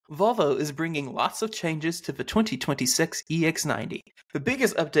Volvo is bringing lots of changes to the 2026 EX90. The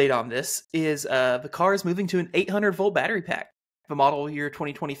biggest update on this is the car is moving to an 800-volt battery pack. The model year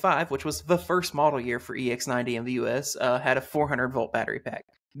 2025, which was the first model year for EX90 in the US, had a 400-volt battery pack.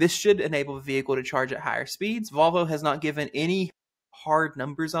 This should enable the vehicle to charge at higher speeds. Volvo has not given any hard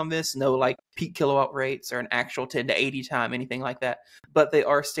numbers on this, no like peak kilowatt rates or an actual 10 to 80 time, anything like that, but they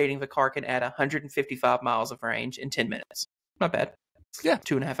are stating the car can add 155 miles of range in 10 minutes. Not bad. Yeah.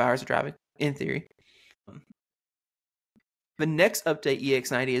 2.5 hours of driving, in theory. The next update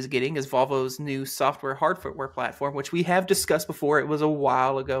EX90 is getting is Volvo's new software hardware platform, which we have discussed before. It was a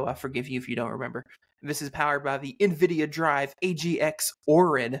while ago. I forgive you if you don't remember. This is powered by the NVIDIA Drive AGX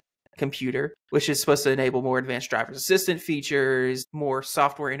Orin computer, which is supposed to enable more advanced driver's assistant features, more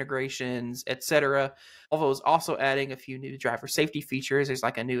software integrations, etc. Volvo is also adding a few new driver safety features. There's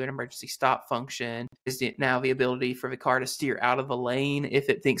like a new emergency stop function. There's now the ability for the car to steer out of the lane if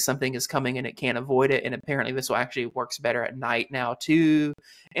it thinks something is coming and it can't avoid it. And apparently this will actually works better at night now too,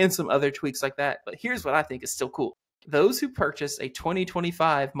 and some other tweaks like that. But here's what I think is still cool. Those who purchase a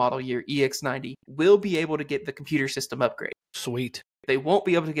 2025 model year EX90 will be able to get the computer system upgrade. Sweet. They won't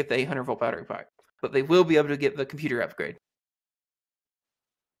be able to get the 800-volt battery pack, but they will be able to get the computer upgrade.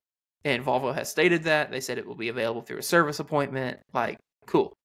 And Volvo has stated that. They said it will be available through a service appointment. Like, cool.